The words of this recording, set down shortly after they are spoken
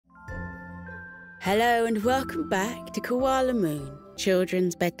Hello and welcome back to Koala Moon,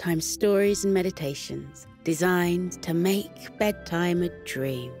 children's bedtime stories and meditations designed to make bedtime a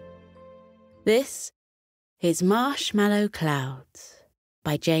dream. This is Marshmallow Clouds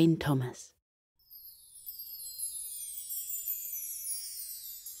by Jane Thomas.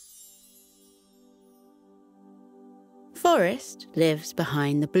 Forrest lives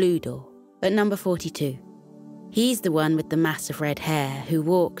behind the blue door at number 42. He's the one with the massive red hair who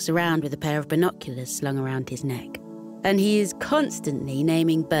walks around with a pair of binoculars slung around his neck. And he is constantly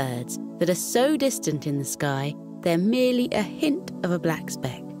naming birds that are so distant in the sky they're merely a hint of a black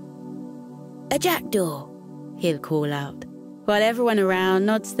speck. "A jackdaw," he'll call out, while everyone around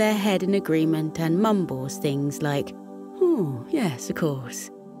nods their head in agreement and mumbles things like, "Oh, yes, of course,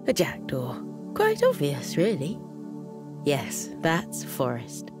 a jackdaw. Quite obvious, really." Yes, that's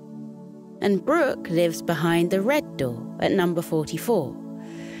Forrest. And Brooke lives behind the red door at number 44.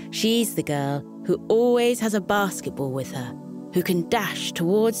 She's the girl who always has a basketball with her, who can dash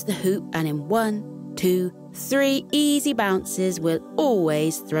towards the hoop and in 1, 2, 3 easy bounces will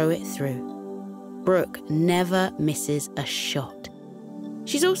always throw it through. Brooke never misses a shot.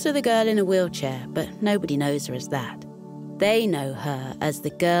 She's also the girl in a wheelchair, but nobody knows her as that. They know her as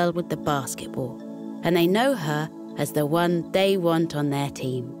the girl with the basketball, and they know her as the one they want on their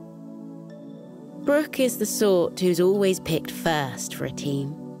team. Brooke is the sort who's always picked first for a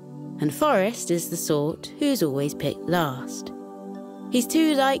team, and Forrest is the sort who's always picked last. He's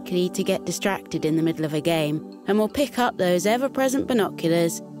too likely to get distracted in the middle of a game and will pick up those ever-present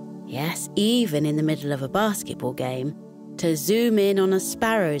binoculars, yes, even in the middle of a basketball game, to zoom in on a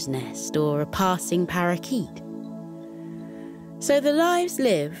sparrow's nest or a passing parakeet. So the lives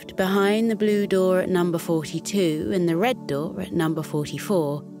lived behind the blue door at number 42 and the red door at number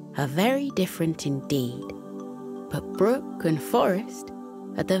 44 are very different indeed. But Brooke and Forrest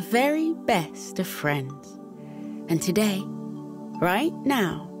are the very best of friends. And today, right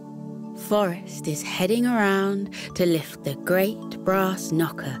now, Forrest is heading around to lift the great brass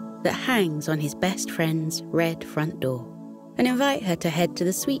knocker that hangs on his best friend's red front door and invite her to head to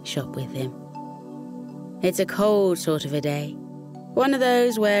the sweet shop with him. It's a cold sort of a day, one of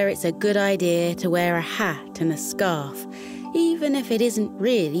those where it's a good idea to wear a hat and a scarf, even if it isn't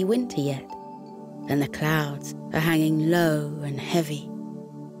really winter yet, and the clouds are hanging low and heavy.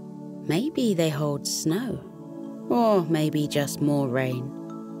 Maybe they hold snow, or maybe just more rain.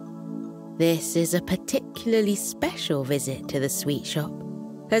 This is a particularly special visit to the sweet shop,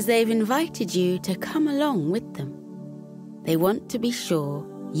 as they've invited you to come along with them. They want to be sure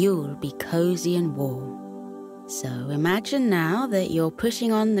you'll be cozy and warm. So imagine now that you're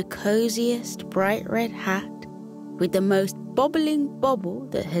putting on the coziest bright red hat with the most bobbling bobble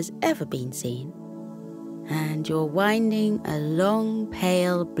that has ever been seen, and you're winding a long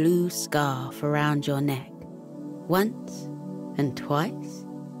pale blue scarf around your neck, once and twice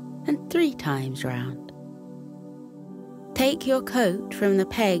and 3 times round. Take your coat from the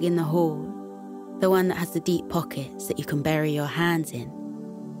peg in the hall, the one that has the deep pockets that you can bury your hands in,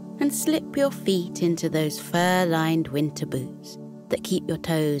 and slip your feet into those fur-lined winter boots that keep your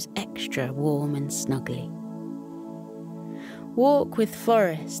toes extra warm and snuggly. Walk with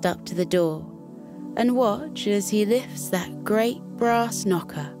Forrest up to the door and watch as he lifts that great brass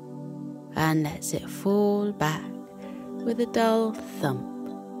knocker and lets it fall back with a dull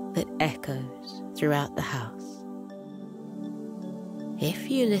thump that echoes throughout the house.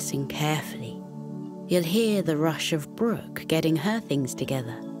 If you listen carefully, you'll hear the rush of Brooke getting her things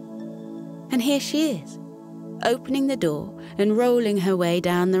together. And here she is, opening the door and rolling her way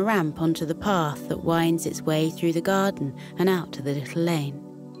down the ramp onto the path that winds its way through the garden and out to the little lane.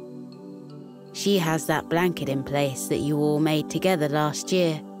 She has that blanket in place that you all made together last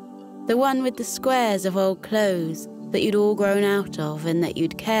year, the one with the squares of old clothes that you'd all grown out of and that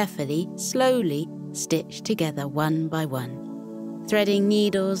you'd carefully, slowly stitched together one by one, threading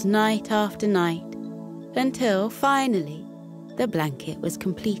needles night after night, until finally the blanket was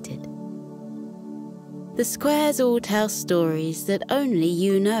completed. The squares all tell stories that only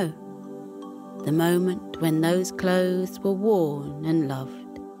you know. The moment when those clothes were worn and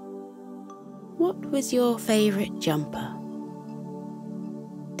loved. What was your favourite jumper?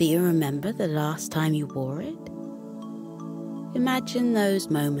 Do you remember the last time you wore it? Imagine those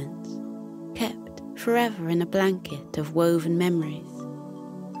moments, kept forever in a blanket of woven memories,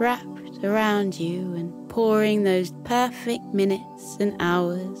 wrapped around you and pouring those perfect minutes and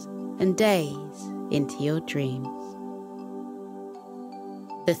hours and days into your dreams.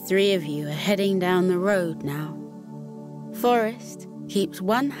 The 3 of you are heading down the road now. Forrest keeps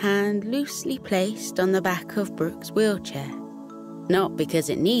one hand loosely placed on the back of Brooke's wheelchair, not because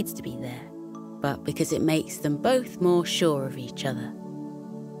it needs to be there, but because it makes them both more sure of each other.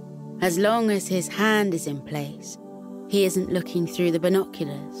 As long as his hand is in place, he isn't looking through the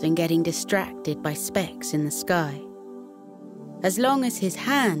binoculars and getting distracted by specks in the sky. As long as his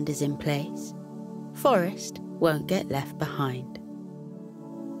hand is in place, Forrest won't get left behind.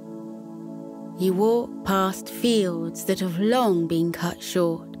 You walk past fields that have long been cut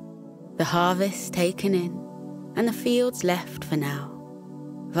short, the harvest taken in, and the fields left for now.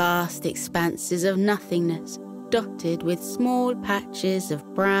 Vast expanses of nothingness dotted with small patches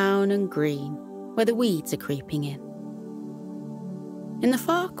of brown and green where the weeds are creeping in. In the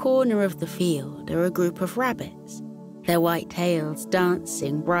far corner of the field are a group of rabbits, their white tails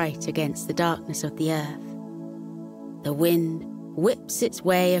dancing bright against the darkness of the earth. The wind whips its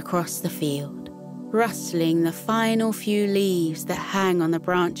way across the field, rustling the final few leaves that hang on the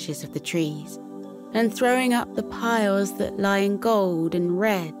branches of the trees, and throwing up the piles that lie in gold and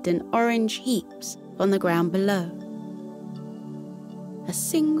red and orange heaps on the ground below. A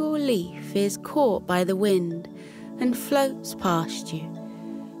single leaf is caught by the wind and floats past you,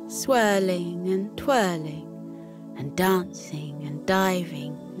 swirling and twirling and dancing and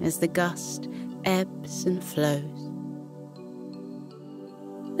diving as the gust ebbs and flows.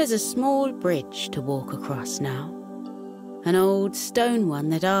 There's a small bridge to walk across now, an old stone one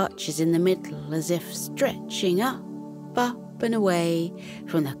that arches in the middle as if stretching up and away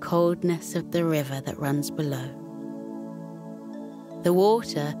from the coldness of the river that runs below. The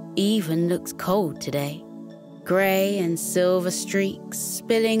water even looks cold today, grey and silver streaks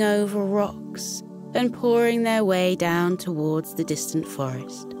spilling over rocks and pouring their way down towards the distant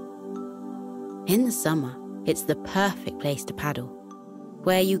forest. In the summer, it's the perfect place to paddle,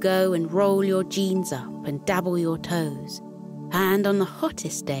 where you go and roll your jeans up and dabble your toes, and on the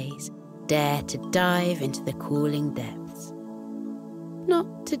hottest days, dare to dive into the cooling depths.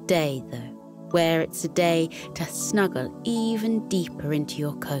 Not today, though, where it's a day to snuggle even deeper into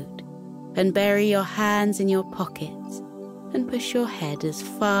your coat and bury your hands in your pockets and push your head as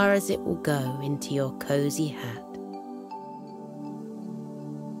far as it will go into your cosy hat.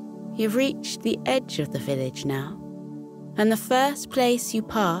 You've reached the edge of the village now, and the first place you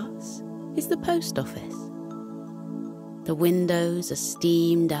pass is the post office. The windows are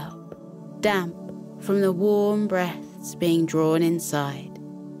steamed up, damp from the warm breaths being drawn inside,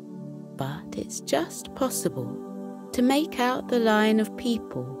 but it's just possible to make out the line of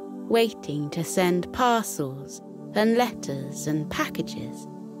people waiting to send parcels and letters and packages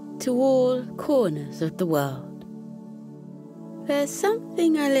to all corners of the world. There's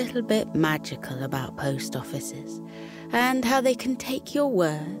something a little bit magical about post offices and how they can take your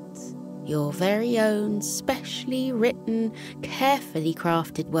words, your very own specially written, carefully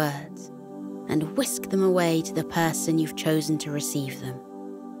crafted words, and whisk them away to the person you've chosen to receive them.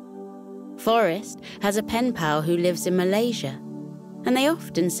 Forrest has a pen pal who lives in Malaysia, and they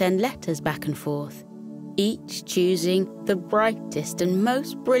often send letters back and forth, each choosing the brightest and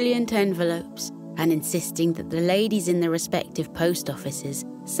most brilliant envelopes and insisting that the ladies in the respective post offices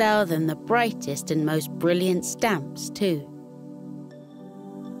sell them the brightest and most brilliant stamps too.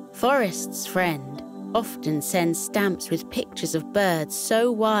 Forrest's friend often sends stamps with pictures of birds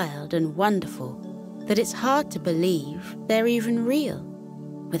so wild and wonderful that it's hard to believe they're even real,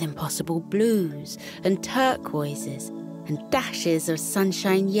 with impossible blues and turquoises and dashes of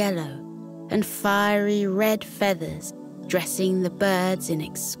sunshine yellow and fiery red feathers dressing the birds in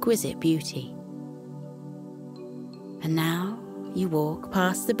exquisite beauty. And now you walk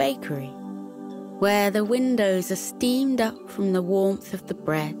past the bakery, where the windows are steamed up from the warmth of the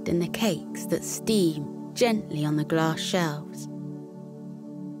bread and the cakes that steam gently on the glass shelves.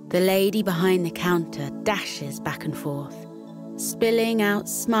 The lady behind the counter dashes back and forth, spilling out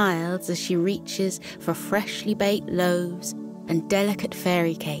smiles as she reaches for freshly baked loaves and delicate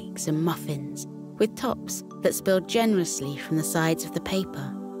fairy cakes and muffins with tops that spill generously from the sides of the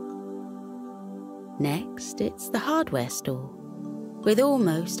paper. Next, it's the hardware store, with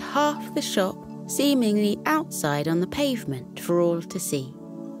almost half the shop seemingly outside on the pavement for all to see.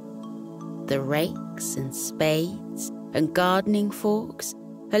 The rakes and spades and gardening forks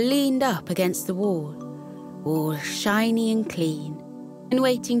are leaned up against the wall, all shiny and clean, and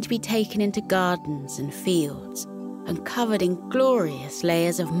waiting to be taken into gardens and fields and covered in glorious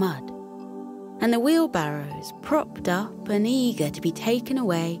layers of mud, and the wheelbarrows propped up and eager to be taken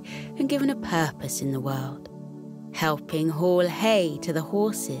away and given a purpose in the world, helping haul hay to the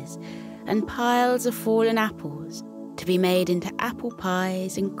horses and piles of fallen apples to be made into apple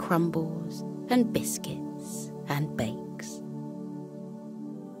pies and crumbles and biscuits and bakes.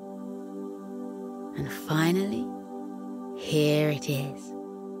 And finally, here it is,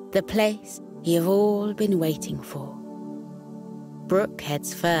 the place you've all been waiting for. Brooke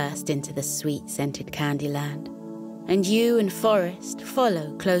heads first into the sweet-scented Candyland, and you and Forrest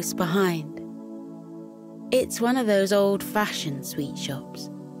follow close behind. It's one of those old-fashioned sweet shops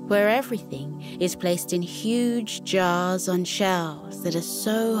where everything is placed in huge jars on shelves that are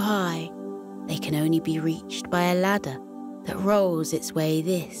so high they can only be reached by a ladder that rolls its way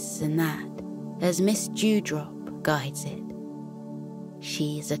this and that as Miss Dewdrop guides it.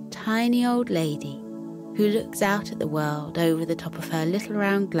 She's a tiny old lady who looks out at the world over the top of her little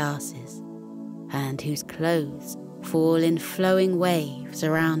round glasses and whose clothes fall in flowing waves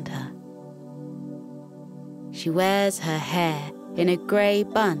around her. She wears her hair in a grey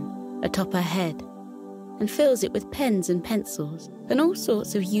bun atop her head and fills it with pens and pencils and all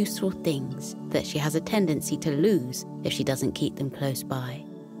sorts of useful things that she has a tendency to lose if she doesn't keep them close by.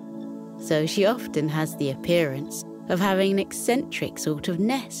 So she often has the appearance of having an eccentric sort of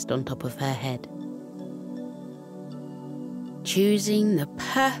nest on top of her head. Choosing the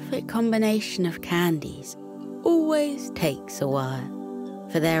perfect combination of candies always takes a while,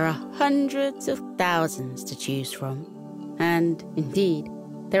 for there are hundreds of thousands to choose from, and indeed,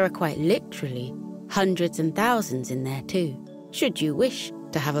 there are quite literally hundreds and thousands in there too, should you wish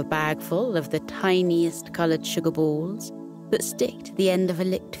to have a bag full of the tiniest coloured sugar balls that stick to the end of a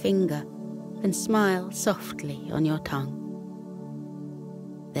licked finger and smile softly on your tongue.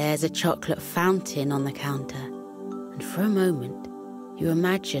 There's a chocolate fountain on the counter, and for a moment you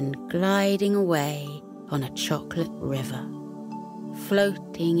imagine gliding away on a chocolate river,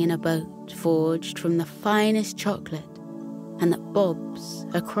 floating in a boat forged from the finest chocolate and that bobs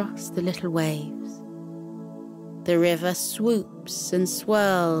across the little waves. The river swoops and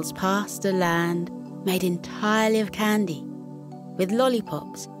swirls past a land made entirely of candy, with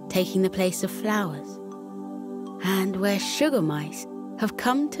lollipops taking the place of flowers, and where sugar mice have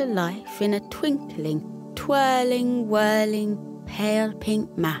come to life in a twinkling, twirling, whirling, pale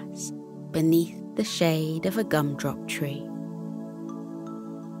pink mass beneath the shade of a gumdrop tree.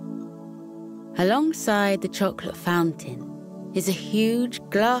 Alongside the chocolate fountain is a huge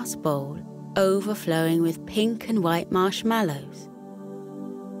glass bowl overflowing with pink and white marshmallows.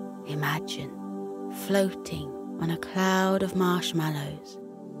 Imagine floating on a cloud of marshmallows,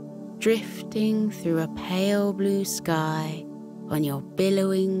 drifting through a pale blue sky on your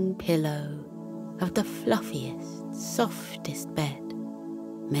billowing pillow of the fluffiest, softest bed,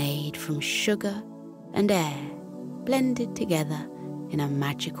 made from sugar and air blended together in a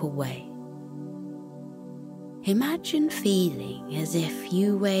magical way. Imagine feeling as if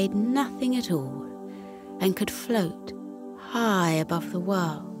you weighed nothing at all and could float high above the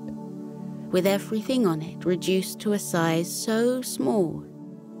world, with everything on it reduced to a size so small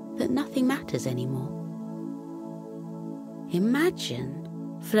that nothing matters anymore.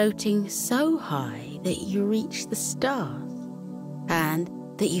 Imagine floating so high that you reach the stars and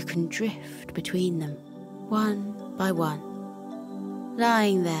that you can drift between them one by one,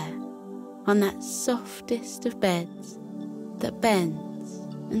 lying there on that softest of beds that bends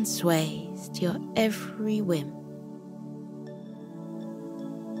and sways to your every whim.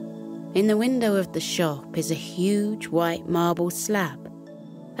 In the window of the shop is a huge white marble slab,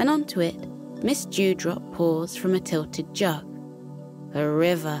 and onto it Miss Dewdrop pours from a tilted jug, a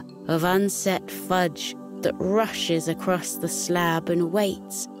river of unset fudge that rushes across the slab and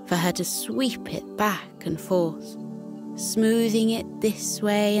waits for her to sweep it back and forth, smoothing it this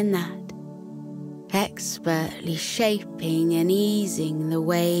way and that, expertly shaping and easing the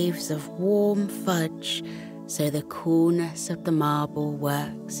waves of warm fudge so the coolness of the marble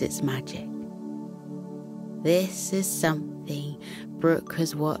works its magic. This is something Brooke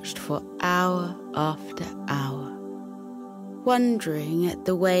has watched for hour after hour, wondering at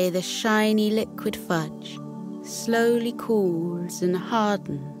the way the shiny liquid fudge slowly cools and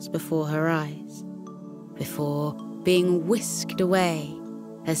hardens before her eyes, before being whisked away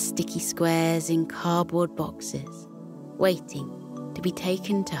as sticky squares in cardboard boxes, waiting to be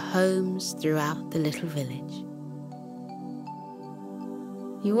taken to homes throughout the little village.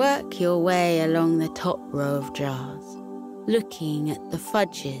 You work your way along the top row of jars, looking at the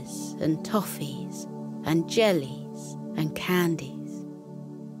fudges and toffees and jellies and candies,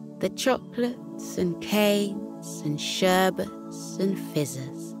 the chocolates and canes and sherbets and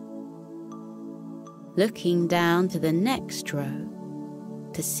fizzes. Looking down to the next row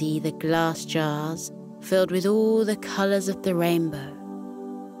to see the glass jars filled with all the colours of the rainbow.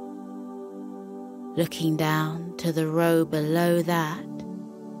 Looking down to the row below that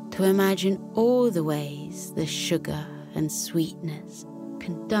to imagine all the ways the sugar and sweetness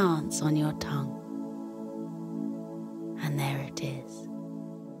can dance on your tongue. And there it is,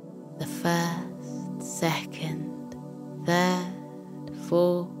 the first, second, third,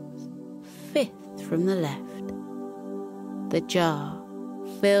 fourth, fifth from the left. The jar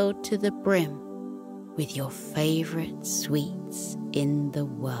filled to the brim with your favourite sweets in the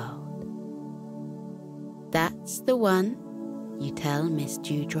world. That's the one, you tell Miss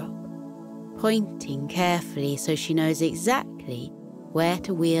Dewdrop, pointing carefully so she knows exactly where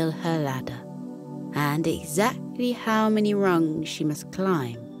to wheel her ladder and exactly how many rungs she must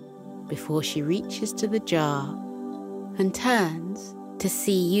climb before she reaches to the jar and turns to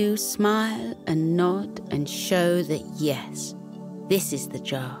see you smile and nod and show that yes, this is the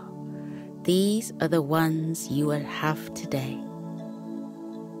jar. These are the ones you will have today.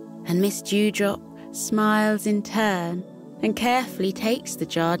 And Miss Dewdrop smiles in turn and carefully takes the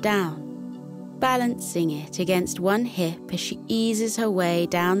jar down, balancing it against one hip as she eases her way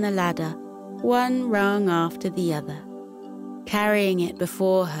down the ladder, one rung after the other, carrying it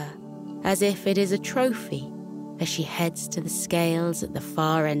before her as if it is a trophy as she heads to the scales at the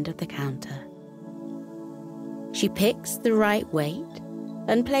far end of the counter. She picks the right weight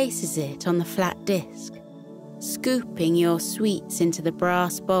and places it on the flat disc, scooping your sweets into the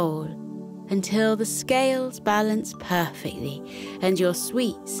brass bowl until the scales balance perfectly and your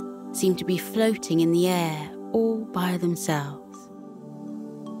sweets seem to be floating in the air all by themselves.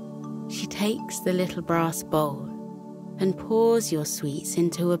 She takes the little brass bowl and pours your sweets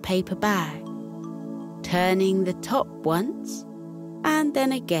into a paper bag, turning the top once and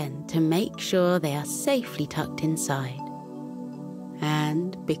then again to make sure they are safely tucked inside.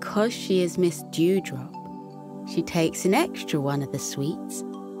 And because she is Miss Dewdrop, she takes an extra one of the sweets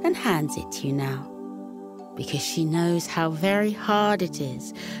and hands it to you now, because she knows how very hard it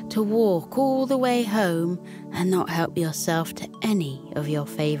is to walk all the way home and not help yourself to any of your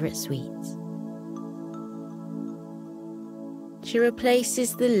favourite sweets. She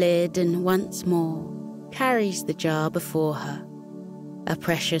replaces the lid and once more carries the jar before her, a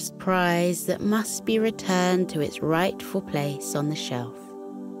precious prize that must be returned to its rightful place on the shelf,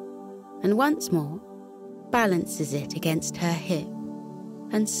 and once more balances it against her hip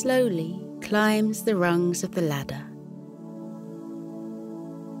and slowly climbs the rungs of the ladder.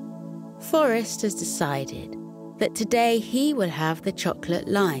 Forrest has decided that today he will have the chocolate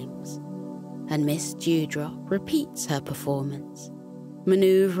limes, and Miss Dewdrop repeats her performance,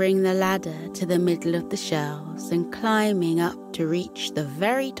 manoeuvring the ladder to the middle of the shelves and climbing up to reach the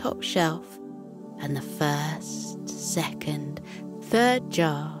very top shelf and the first, second, third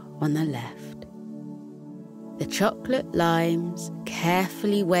jar on the left. The chocolate limes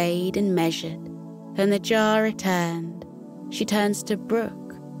carefully weighed and measured, and the jar returned. She turns to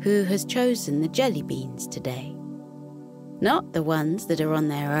Brooke, who has chosen the jelly beans today. Not the ones that are on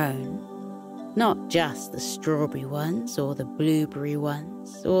their own, not just the strawberry ones or the blueberry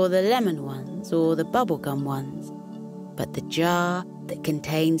ones or the lemon ones or the bubblegum ones, but the jar that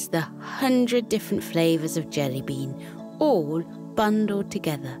contains the 100 different flavours of jelly bean, all bundled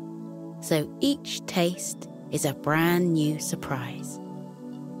together, so each taste is a brand new surprise.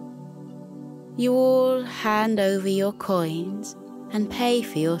 You all hand over your coins and pay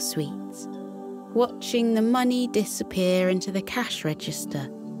for your sweets, watching the money disappear into the cash register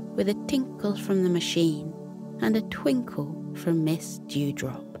with a tinkle from the machine and a twinkle from Miss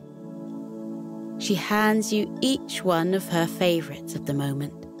Dewdrop. She hands you each one of her favourites of the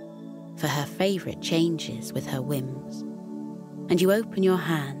moment, for her favourite changes with her whims, and you open your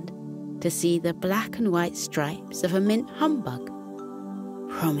hand to see the black and white stripes of a mint humbug,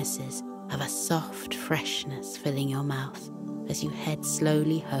 promises of a soft freshness filling your mouth as you head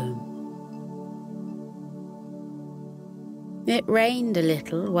slowly home. It rained a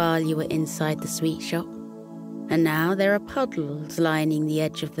little while you were inside the sweet shop, and now there are puddles lining the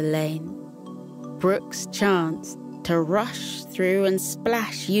edge of the lane. Brooke's chance to rush through and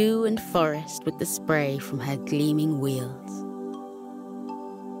splash you and Forrest with the spray from her gleaming wheels.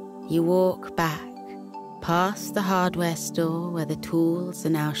 You walk back, past the hardware store where the tools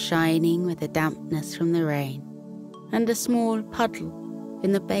are now shining with the dampness from the rain, and a small puddle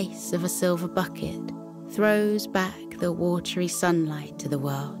in the base of a silver bucket throws back the watery sunlight to the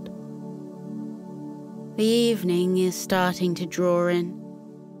world. The evening is starting to draw in,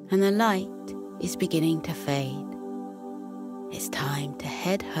 and the light is beginning to fade. It's time to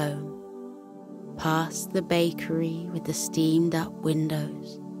head home, past the bakery with the steamed-up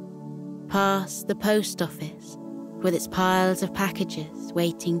windows, past the post office with its piles of packages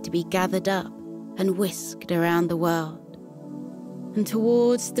waiting to be gathered up and whisked around the world, and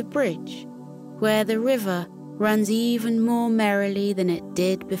towards the bridge where the river runs even more merrily than it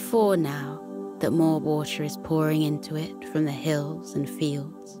did before now that more water is pouring into it from the hills and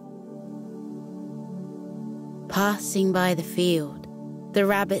fields. passing by the field. The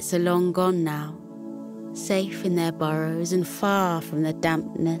rabbits are long gone now, safe in their burrows and far from the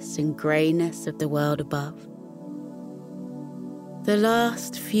dampness and greyness of the world above. The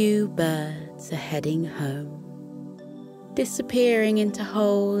last few birds are heading home, disappearing into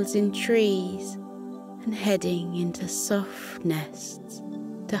holes in trees and heading into soft nests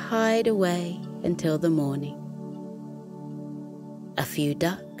to hide away until the morning. A few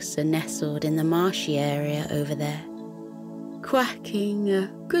ducks are nestled in the marshy area over there, quacking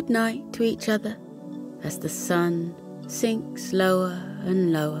a good night to each other as the sun sinks lower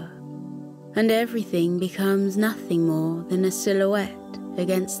and lower, and everything becomes nothing more than a silhouette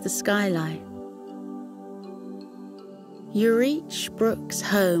against the skyline. You reach Brooke's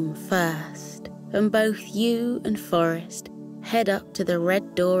home first, and both you and Forrest head up to the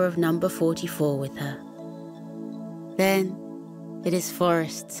red door of number 44 with her. Then it is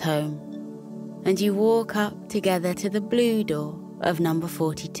Forrest's home, and you walk up together to the blue door of number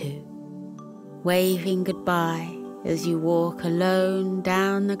 42, waving goodbye as you walk alone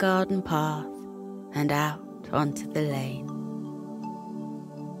down the garden path and out onto the lane.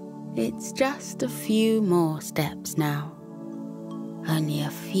 It's just a few more steps now, only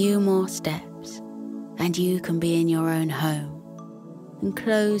a few more steps, and you can be in your own home and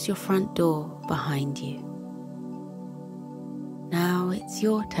close your front door behind you. Now it's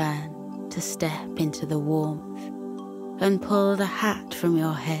your turn to step into the warmth and pull the hat from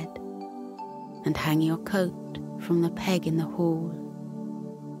your head and hang your coat from the peg in the hall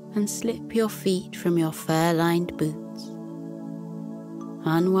and slip your feet from your fur-lined boots.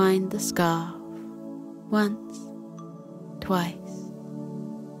 Unwind the scarf once, twice,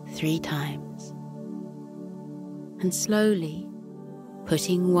 3 times, and slowly,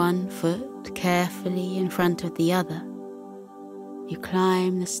 putting one foot carefully in front of the other, you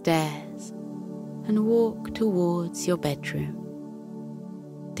climb the stairs and walk towards your bedroom,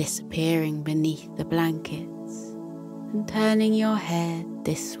 disappearing beneath the blankets and turning your head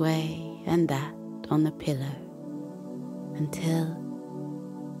this way and that on the pillow until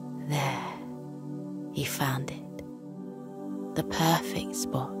there you found it, the perfect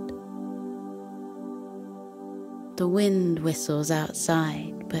spot. The wind whistles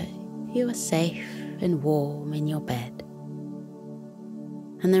outside, but you are safe and warm in your bed.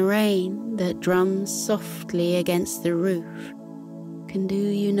 And the rain that drums softly against the roof can do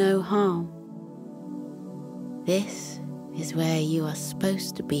you no harm. This is where you are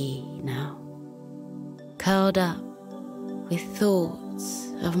supposed to be now, curled up with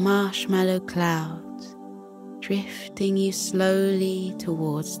thoughts of marshmallow clouds drifting you slowly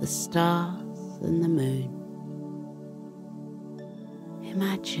towards the stars and the moon.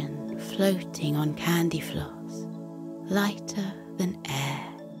 Imagine floating on candy floss, lighter than air.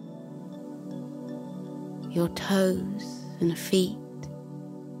 Your toes and feet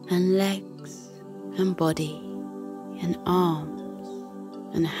and legs and body and arms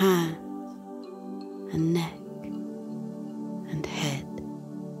and hands and neck and head,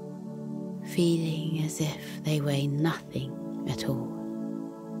 feeling as if they weigh nothing at all.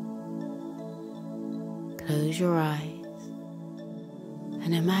 Close your eyes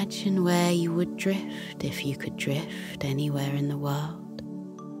and imagine where you would drift if you could drift anywhere in the world.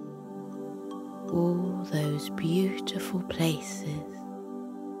 All those beautiful places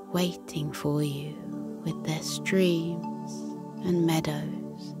waiting for you with their streams and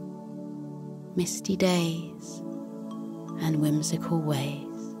meadows, misty days and whimsical ways.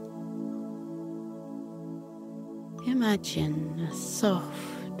 Imagine a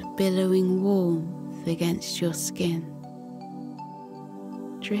soft, billowing warmth against your skin,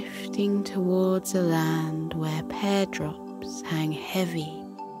 drifting towards a land where pear drops hang heavy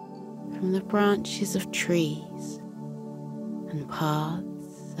from the branches of trees and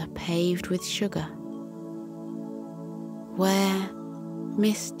paths are paved with sugar, where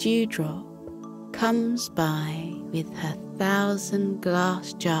Miss Dewdrop comes by with her 1,000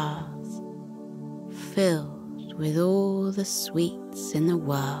 glass jars filled with all the sweets in the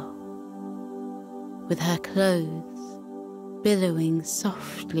world, with her clothes billowing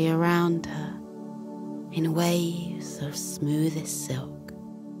softly around her in waves of smoothest silk,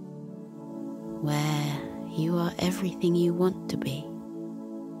 where you are everything you want to be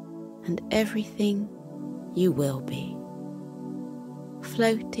and everything you will be,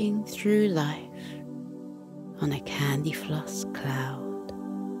 floating through life on a candy floss cloud.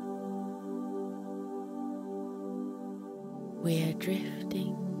 We're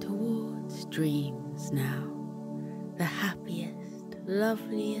drifting towards dreams now, the happiest,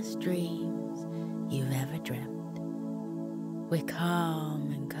 loveliest dreams you've ever dreamt. We're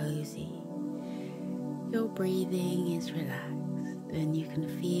calm and cozy. Your breathing is relaxed and you can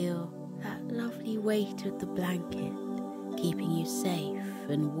feel that lovely weight of the blanket keeping you safe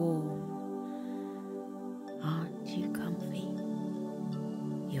and warm, aren't you comfy?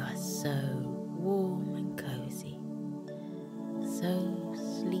 You are so warm and cozy, so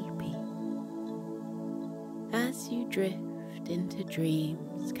sleepy. As you drift into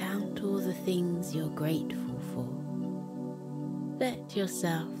dreams, count all the things you're grateful for. Let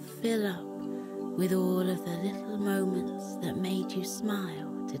yourself fill up with all of the little moments that made you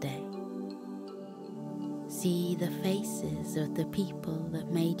smile today. See the faces of the people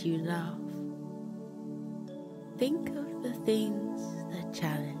that made you laugh. Think of the things that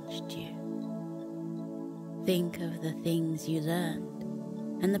challenged you. Think of the things you learned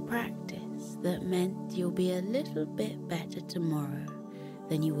and the practice that meant you'll be a little bit better tomorrow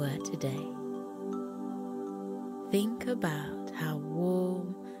than you were today. Think about how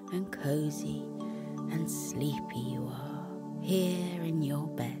warm and cozy and sleepy you are here in your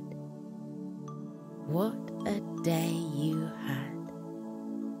bed. What a day you had.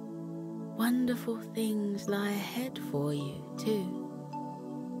 Wonderful things lie ahead for you too.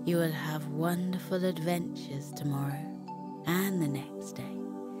 You will have wonderful adventures tomorrow and the next day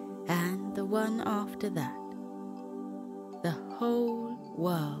and the one after that. The whole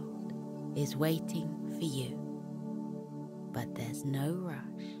world is waiting for you. But there's no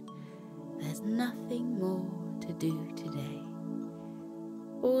rush. There's nothing more to do today.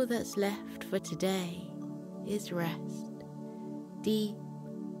 All that's left for today is rest, deep,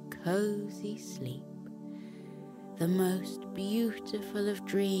 cozy sleep. The most beautiful of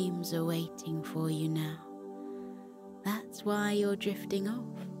dreams are waiting for you now. That's why you're drifting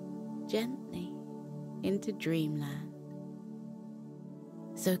off, gently, into dreamland.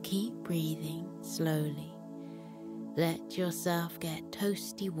 So keep breathing slowly. Let yourself get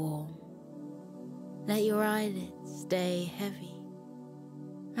toasty warm. Let your eyelids stay heavy.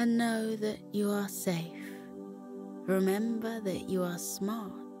 And know that you are safe. Remember that you are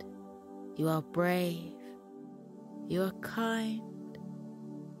smart. You are brave. You are kind.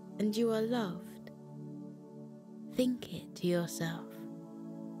 And you are loved. Think it to yourself.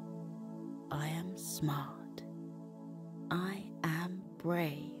 I am smart. I am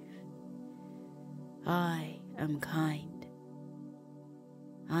brave. I am kind.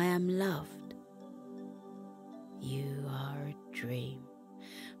 I am loved. You are a dream.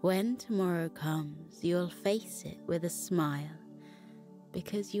 When tomorrow comes, you'll face it with a smile,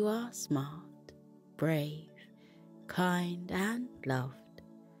 because you are smart, brave, kind and loved.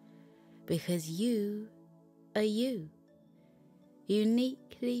 Because you are you,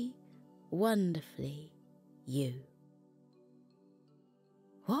 uniquely, wonderfully you.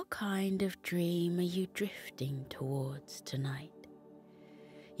 What kind of dream are you drifting towards tonight?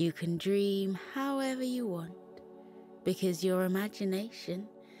 You can dream however you want, because your imagination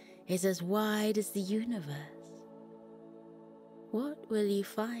is as wide as the universe. What will you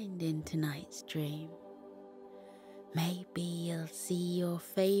find in tonight's dream? Maybe you'll see your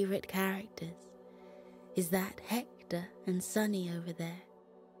favourite characters. Is that Hector and Sunny over there?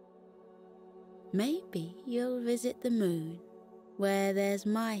 Maybe you'll visit the moon, where there's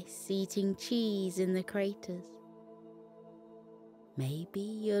mice eating cheese in the craters. Maybe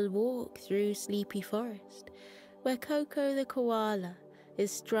you'll walk through Sleepy Forest, where Koko the koala is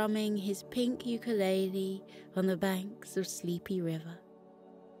strumming his pink ukulele on the banks of Sleepy River.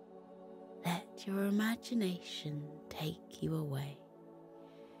 Let your imagination take you away.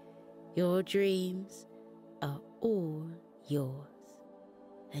 Your dreams are all yours,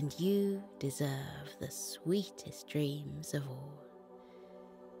 and you deserve the sweetest dreams of all,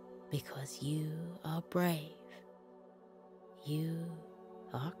 because you are brave, you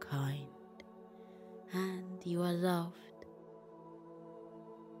are kind, and you are loved.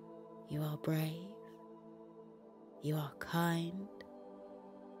 You are brave, you are kind,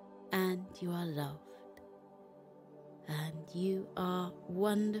 and you are loved. And you are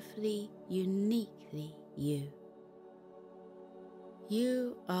wonderfully, uniquely you.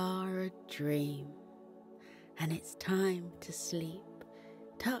 You are a dream, and it's time to sleep,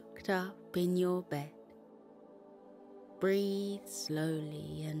 tucked up in your bed. Breathe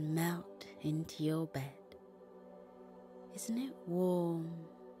slowly and melt into your bed. Isn't it warm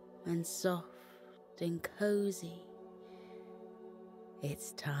and soft and cozy?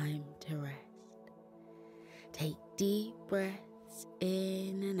 It's time to rest. Take deep breaths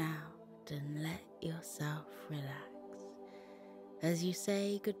in and out and let yourself relax as you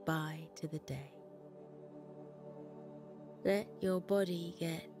say goodbye to the day. Let your body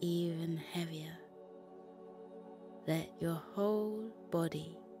get even heavier. Let your whole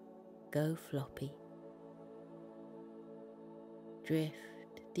body go floppy.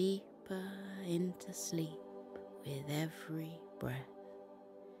 drift deeper into sleep with every breath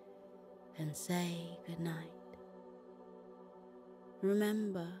and say goodnight.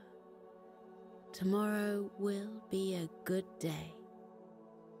 Remember, tomorrow will be a good day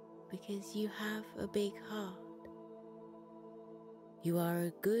because you have a big heart. You are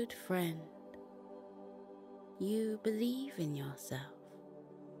a good friend. You believe in yourself.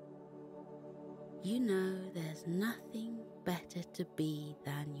 You know there's nothing better to be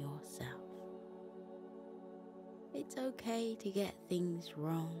than yourself. It's okay to get things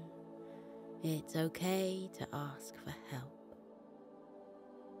wrong. It's okay to ask for help.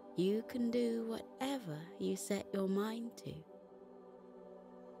 You can do whatever you set your mind to.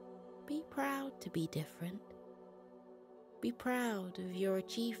 Be proud to be different. Be proud of your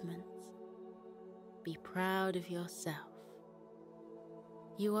achievements. Be proud of yourself.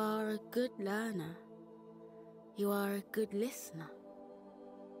 You are a good learner. You are a good listener.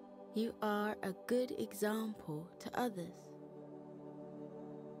 You are a good example to others.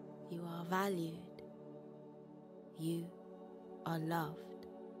 You are valued. You are loved.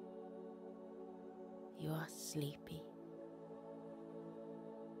 You are sleepy.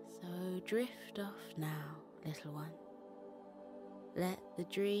 So drift off now, little one. Let the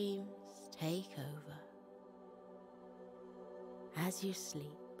dreams take over. As you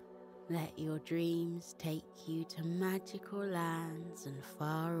sleep, let your dreams take you to magical lands and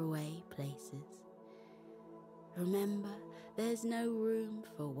faraway places. Remember, there's no room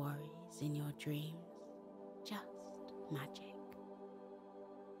for worries in your dreams, just magic.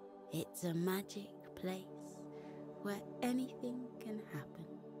 It's a magic place where anything can happen,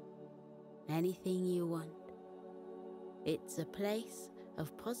 anything you want. It's a place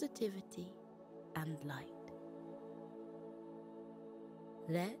of positivity and light.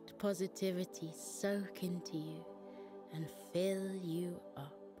 Let positivity soak into you and fill you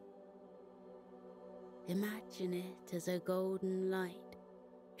up. Imagine it as a golden light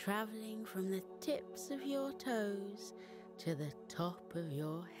traveling from the tips of your toes to the top of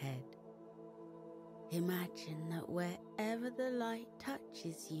your head. Imagine that wherever the light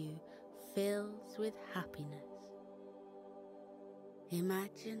touches you fills with happiness.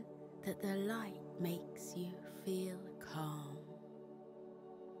 Imagine that the light makes you feel calm.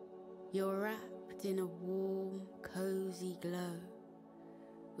 You're wrapped in a warm, cozy glow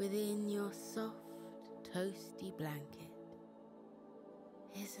within your soft, toasty blanket.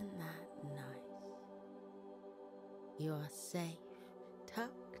 Isn't that nice? You are safe,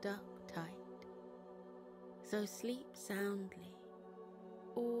 tucked up tight. So sleep soundly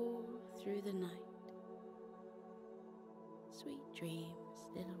all through the night. Sweet dreams,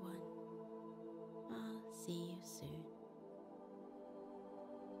 little one.